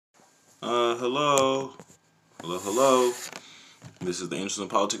Hello. Hello, hello. This is the Angels in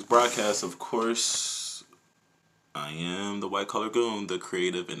Politics broadcast. Of course, I am the White Collar Goon, the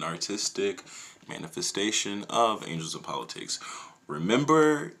creative and artistic manifestation of Angels in Politics.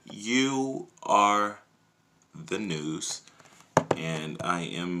 Remember, you are the news, and I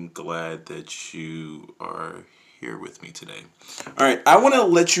am glad that you are here with me today. All right, I want to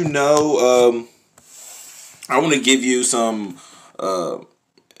let you know, I want to give you some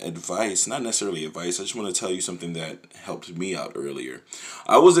advice, not necessarily advice. I just want to tell you something that helped me out earlier.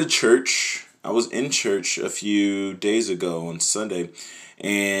 I was in church a few days ago on Sunday,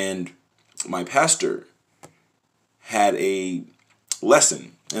 and my pastor had a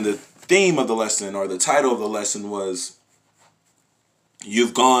lesson. And the theme of the lesson, or the title of the lesson, was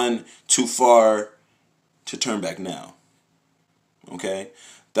 "You've gone too far to turn back now." Okay?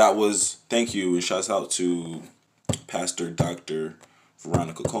 That was, thank you, and shouts out to Pastor Dr.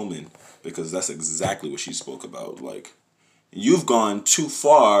 Veronica Coleman, because that's exactly what she spoke about. Like, you've gone too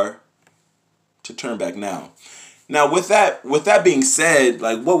far to turn back now. Now, with that being said,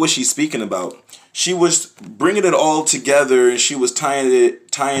 like, what was she speaking about? She was bringing it all together, and she was tying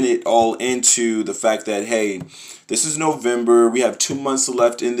it all into the fact that, hey, this is November. We have 2 months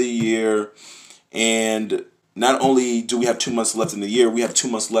left in the year, and not only do we have 2 months left in the year, we have 2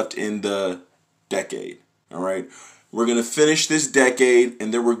 months left in the decade. All right. We're going to finish this decade,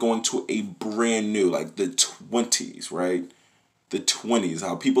 and then we're going to a brand new, like the 20s, right? The 20s.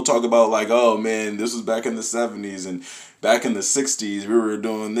 How people talk about, like, oh, man, this was back in the 70s, and back in the 60s, we were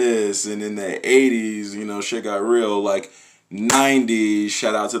doing this, and in the 80s, shit got real. Like, 90s,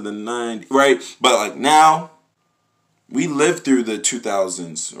 shout out to the 90s, right? But, like, now, we lived through the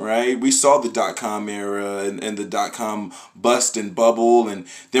 2000s, right? We saw the dot-com era and the dot-com bust and bubble, and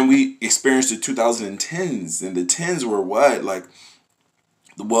then we experienced the 2010s, and the 10s were what? Like,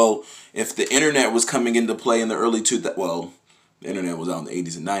 well, if the internet was coming into play in the early 2000s, well, the internet was out in the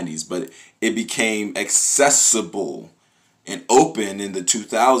 80s and 90s, but it became accessible and open in the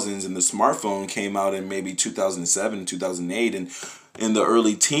 2000s, and the smartphone came out in maybe 2007, 2008, and in the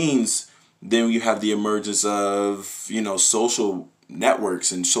early teens, then you have the emergence of, social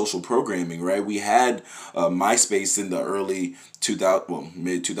networks and social programming, right? We had MySpace in the early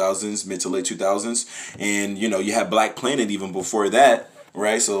mid 2000s, mid to late 2000s. And, you had Black Planet even before that,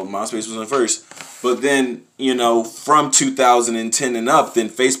 right? So MySpace was in first. But then, from 2010 and up, then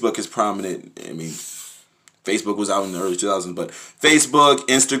Facebook is prominent. I mean, Facebook was out in the early 2000s, but Facebook,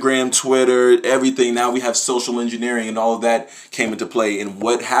 Instagram, Twitter, everything. Now we have social engineering, and all of that came into play. And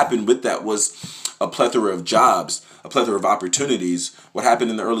what happened with that was a plethora of jobs, a plethora of opportunities. What happened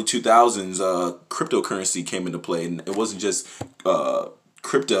in the early 2000s, cryptocurrency came into play. And it wasn't just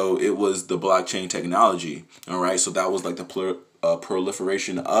crypto, it was the blockchain technology. All right, so that was like the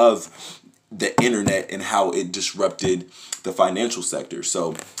proliferation of the internet and how it disrupted the financial sector.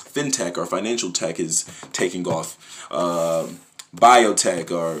 So fintech, or financial tech, is taking off. Biotech,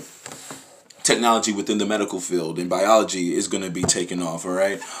 or technology within the medical field and biology, is going to be taking off. All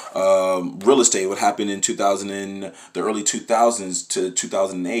right. Real estate, what happened in the early 2000s to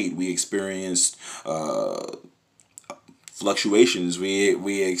 2008, we experienced fluctuations.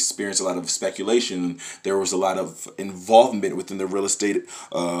 We experienced a lot of speculation. There was a lot of involvement within the real estate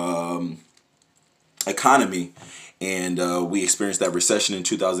economy, and we experienced that recession in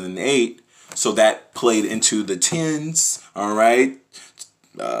 2008. So that played into the 10s, all right?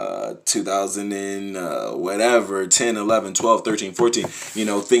 2000 and whatever, 10, 11, 12, 13, 14,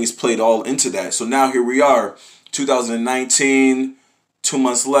 things played all into that. So now here we are, 2019, 2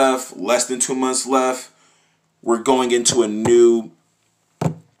 months left, less than 2 months left. We're going into a new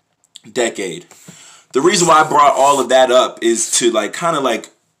decade. The reason why I brought all of that up is to kind of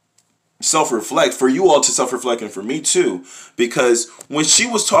self-reflect, for you all to self-reflect, and for me too, because when she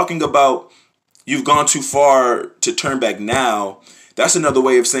was talking about you've gone too far to turn back now, that's another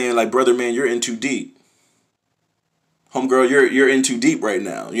way of saying, like, brother, man, you're in too deep. Homegirl, you're in too deep right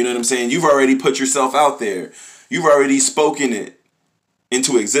now. You know what I'm saying? You've already put yourself out there. You've already spoken it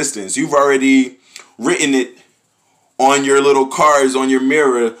into existence. You've already written it on your little cards on your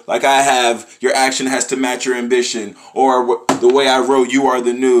mirror, like I have. Your action has to match your ambition. Or the way I wrote, you are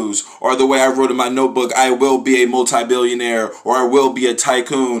the news. Or the way I wrote in my notebook, I will be a multi-billionaire. Or I will be a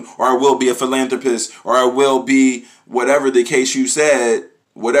tycoon. Or I will be a philanthropist. Or I will be whatever the case you said.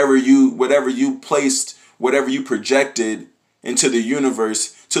 Whatever you placed, whatever you projected into the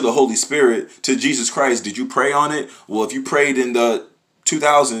universe, to the Holy Spirit, to Jesus Christ. Did you pray on it? Well, if you prayed in the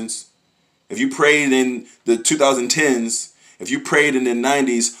 2000s, if you prayed in the 2010s, if you prayed in the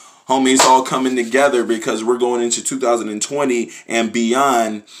 90s, Homies all coming together because we're going into 2020 and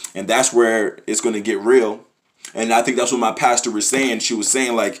beyond, and that's where it's going to get real. And I think that's what my pastor was saying. She was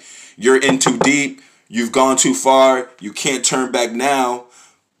saying, like, you're in too deep, you've gone too far, you can't turn back now.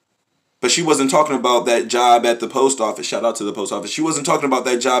 But she wasn't talking about that job at the post office. Shout out to the post office. She wasn't talking about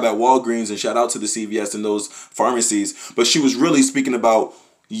that job at Walgreens, and shout out to the CVS and those pharmacies. But she was really speaking about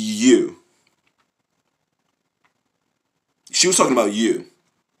you. She was talking about you.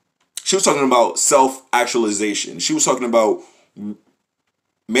 She was talking about self-actualization. She was talking about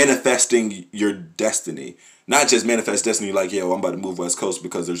manifesting your destiny. Not just manifest destiny like, yo, I'm about to move West Coast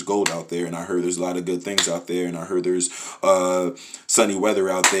because there's gold out there, and I heard there's a lot of good things out there, and I heard there's sunny weather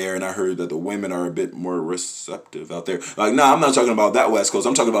out there, and I heard that the women are a bit more receptive out there. Like, nah, I'm not talking about that West Coast.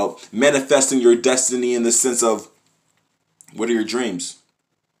 I'm talking about manifesting your destiny in the sense of, what are your dreams?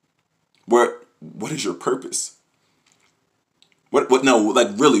 What is your purpose?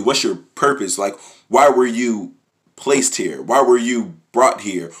 Really, what's your purpose? Like, why were you placed here? Why were you brought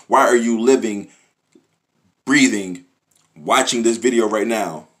here? Why are you living, breathing, watching this video right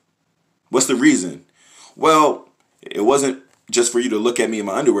now? What's the reason? Well, it wasn't just for you to look at me in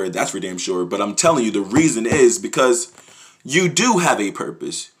my underwear, that's for damn sure. But I'm telling you, the reason is because you do have a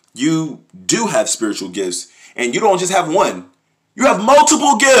purpose. You do have spiritual gifts. And you don't just have one. You have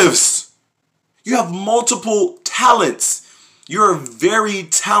multiple gifts. You have multiple talents. You're a very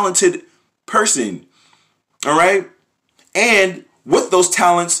talented person. All right? And with those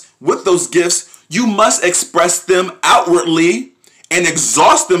talents, with those gifts, you must express them outwardly and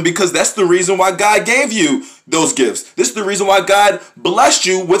exhaust them, because that's the reason why God gave you those gifts. This is the reason why God blessed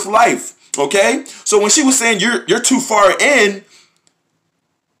you with life. Okay? So when she was saying you're too far in,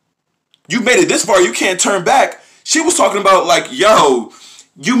 you made it this far, you can't turn back. She was talking about, like, yo,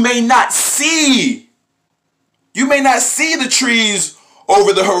 you may not see the trees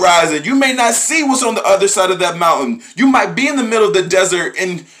over the horizon. You may not see what's on the other side of that mountain. You might be in the middle of the desert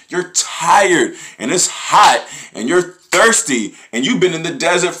and you're tired and it's hot and you're thirsty and you've been in the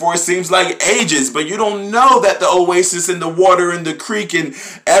desert for, it seems like, ages, but you don't know that the oasis and the water and the creek and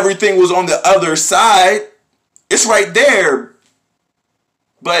everything was on the other side. It's right there.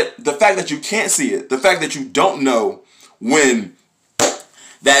 But the fact that you can't see it, the fact that you don't know when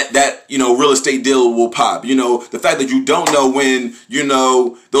that real estate deal will pop, the fact that you don't know when,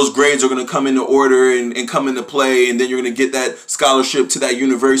 those grades are going to come into order and come into play, and then you're going to get that scholarship to that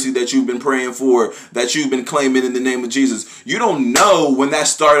university that you've been praying for, that you've been claiming in the name of Jesus. You don't know when that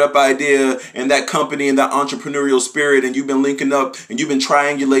startup idea and that company and that entrepreneurial spirit, and you've been linking up and you've been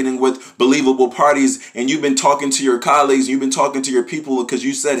triangulating with believable parties, and you've been talking to your colleagues and you've been talking to your people because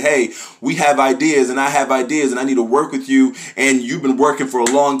you said, hey, we have ideas and I have ideas and I need to work with you, and you've been working for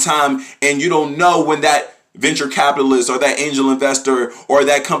a long time, and you don't know when that venture capitalist or that angel investor or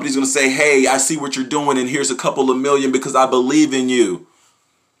that company's going to say, hey, I see what you're doing and here's a couple of million because I believe in you.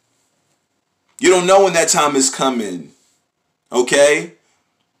 You don't know when that time is coming. Okay?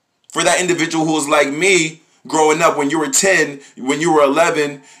 For that individual who was like me, growing up, when you were 10, when you were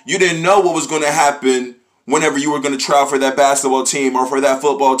 11, you didn't know what was going to happen whenever you were going to try for that basketball team or for that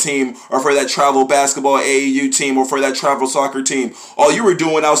football team or for that travel basketball AAU team or for that travel soccer team. All you were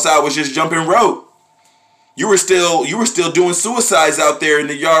doing outside was just jumping rope. You were still doing suicides out there in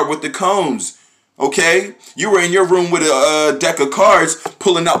the yard with the cones. Okay? You were in your room with a deck of cards,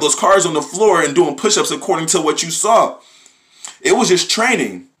 pulling out those cards on the floor and doing push-ups according to what you saw. It was just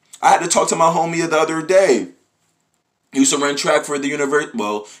training. I had to talk to my homie the other day. He used to run track for the university.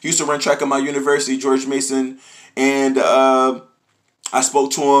 Well, he used to run track at my university, George Mason, and I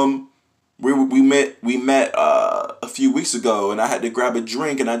spoke to him. We met a few weeks ago, and I had to grab a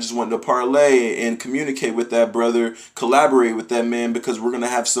drink, and I just wanted to parlay and communicate with that brother, collaborate with that man, because we're gonna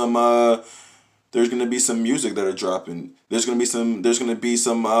have some. There's gonna be some music that are dropping. There's gonna be some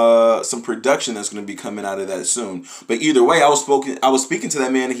production that's gonna be coming out of that soon. But either way, I was speaking to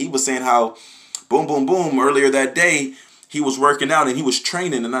that man, and he was saying how, boom, boom, boom, earlier that day he was working out and he was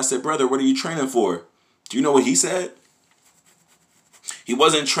training, and I said, brother, what are you training for? Do you know what he said? He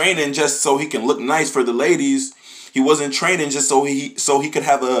wasn't training just so he can look nice for the ladies. He wasn't training just so he could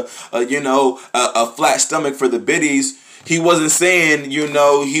have a flat stomach for the biddies. He wasn't saying,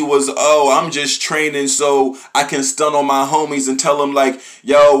 he was, I'm just training so I can stun on my homies and tell them like,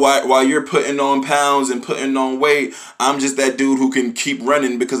 yo, while you're putting on pounds and putting on weight, I'm just that dude who can keep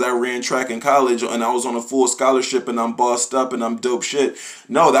running because I ran track in college and I was on a full scholarship and I'm bossed up and I'm dope shit.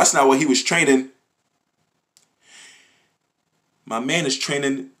 No, that's not what he was training. My man is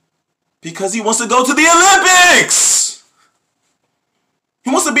training because he wants to go to the Olympics. He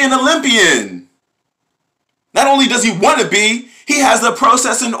wants to be an Olympian. Not only does he want to be, He has the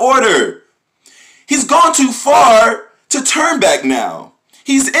process in order. He's gone too far to turn back now.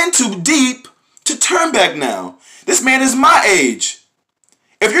 He's in too deep to turn back now. This man is my age.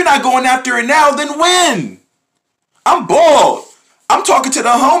 If you're not going after it now, then when? I'm bald. I'm talking to the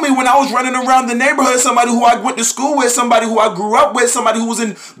homie when I was running around the neighborhood, somebody who I went to school with, somebody who I grew up with, somebody who was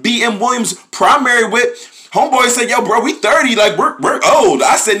in B.M. Williams primary with. Homeboy said, yo, bro, we 30, like, we're old.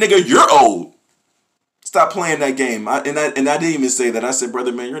 I said, nigga, you're old. Stop playing that game. And I didn't even say that. I said,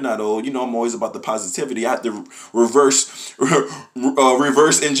 brother, man, you're not old. You know, I'm always about the positivity. I have to reverse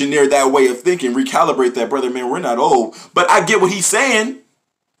engineer that way of thinking, recalibrate that, brother, man, we're not old. But I get what he's saying.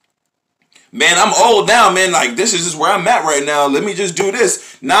 Man, I'm old now, man. Like, this is just where I'm at right now. Let me just do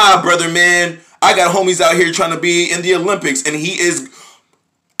this. Nah, brother, man. I got homies out here trying to be in the Olympics, and he is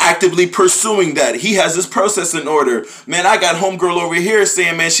actively pursuing that. He has this process in order. Man, I got homegirl over here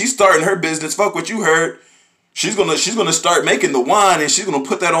saying, man, she's starting her business. Fuck what you heard. She's gonna start making the wine, and she's gonna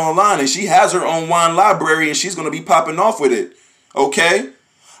put that online, and she has her own wine library, and she's gonna be popping off with it. Okay?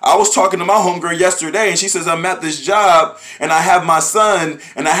 I was talking to my homegirl yesterday, and she says, I'm at this job, and I have my son,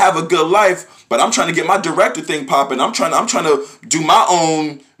 and I have a good life, but I'm trying to get my director thing popping. I'm trying to do my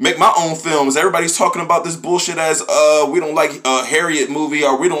own, make my own films. Everybody's talking about this bullshit as, we don't like a Harriet movie,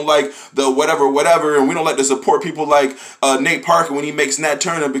 or we don't like the whatever, and we don't like to support people like Nate Parker when he makes Nat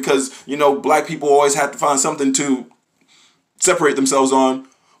Turner because, you know, black people always have to find something to separate themselves on.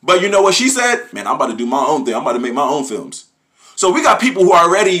 But you know what she said? Man, I'm about to do my own thing. I'm about to make my own films. So we got people who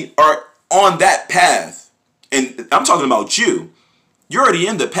already are on that path. And I'm talking about you. You're already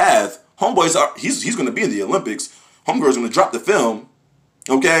in the path. Homeboy's he's going to be in the Olympics. Homegirl's going to drop the film.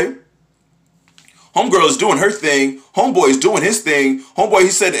 Okay? Homegirl is doing her thing. Homeboy is doing his thing. Homeboy, he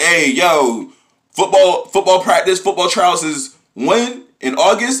said, hey, yo, football practice, football trials is when? In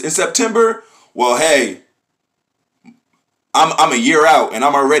August? In September? Well, hey, I'm a year out and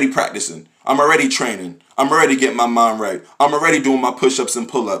I'm already practicing. I'm already training. I'm already getting my mind right. I'm already doing my push-ups and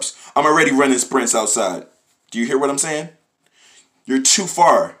pull-ups. I'm already running sprints outside. Do you hear what I'm saying? You're too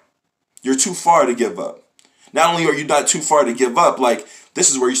far. You're too far to give up. Not only are you not too far to give up, like,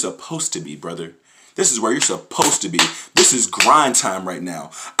 this is where you're supposed to be, brother. This is where you're supposed to be. This is grind time right now.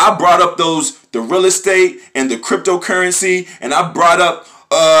 I brought up the real estate and the cryptocurrency, and I brought up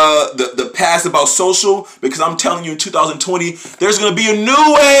the past about social because I'm telling you in 2020, there's going to be a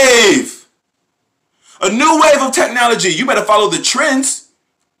new wave. A new wave of technology. You better follow the trends.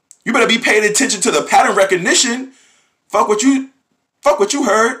 You better be paying attention to the pattern recognition. Fuck what you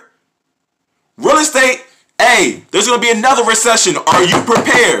heard. Real estate, hey, there's going to be another recession. Are you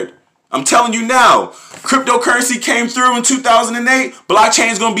prepared? I'm telling you now. Cryptocurrency came through in 2008.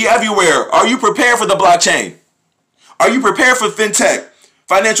 Blockchain is going to be everywhere. Are you prepared for the blockchain? Are you prepared for fintech,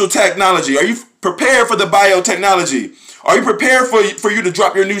 financial technology? Are you prepared for the biotechnology? Are you prepared for you to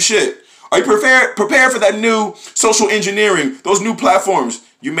drop your new shit? Are you prepared for that new social engineering, those new platforms?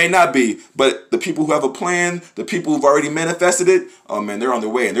 You may not be, but the people who have a plan, the people who've already manifested it, oh man, they're on their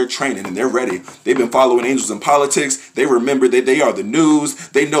way and they're training and they're ready. They've been following angels in politics. They remember that they are the news.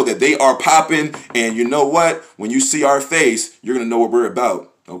 They know that they are popping. And you know what? When you see our face, you're going to know what we're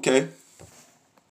about. Okay?